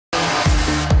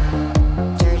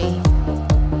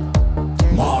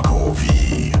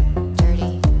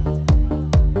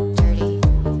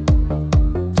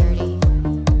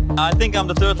I think I'm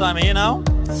the third time here now,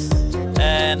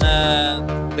 and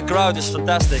the crowd is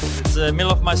fantastic. It's the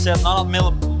middle of my set, not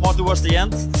more towards the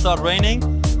end. It started raining,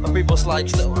 but people's like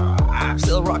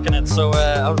still rocking it. So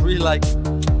I was really like,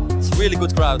 it's a really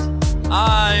good crowd.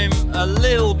 I'm a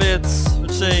little bit,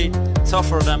 let's say,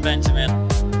 tougher than Benjamin,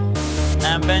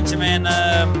 and Benjamin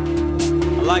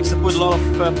likes to put a lot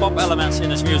of pop elements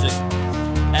in his music,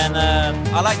 and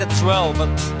I like that as well, but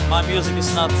my music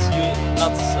is not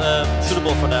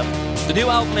suitable for that. The new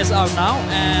album is out now,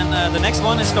 and the next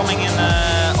one is coming in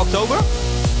October,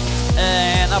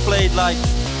 and I played like,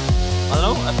 I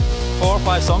don't know, 4 or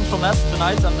 5 songs from that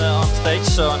tonight on stage,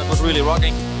 so it was really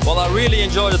rocking. Well, I really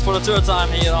enjoyed it for the third time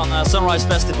here on Sunrise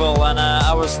Festival, and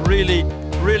I was really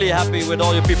happy with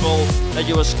all you people that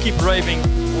you was keep raving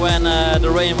when the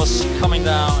rain was coming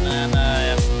down, and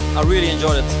I really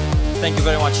enjoyed it. Thank you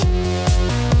very much.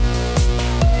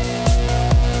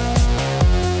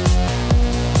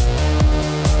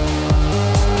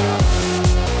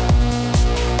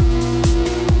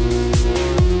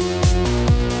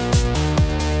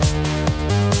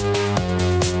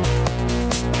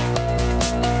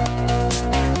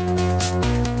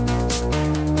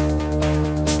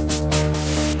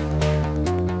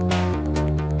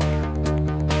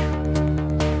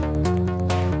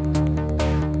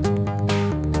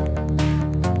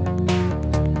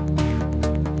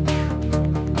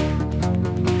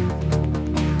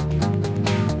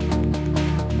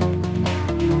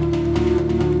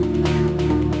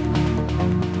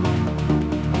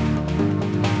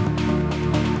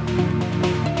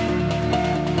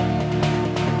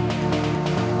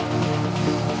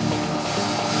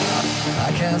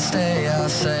 Can't stay, I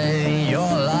say, you're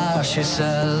alive, she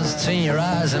says. In your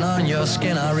eyes and on your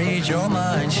skin I read your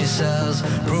mind, she says.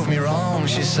 Prove me wrong,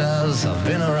 she says. I've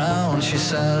been around, she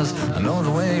says. I know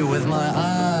the way with my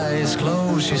eyes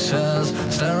closed, she says.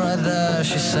 Stand right there,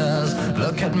 she says.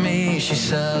 Look at me, she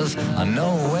says. I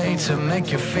know a way to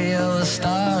make you feel a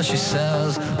star, she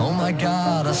says. Oh my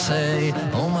God, I say.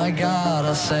 Oh my God,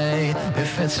 I say.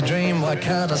 If it's a dream, why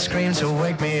can't I scream to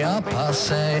wake me up, I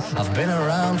say. I've been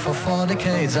around for 4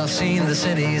 decades. I've seen the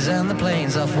cities and the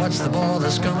plains. I've watched the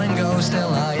borders come and go. Still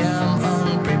I am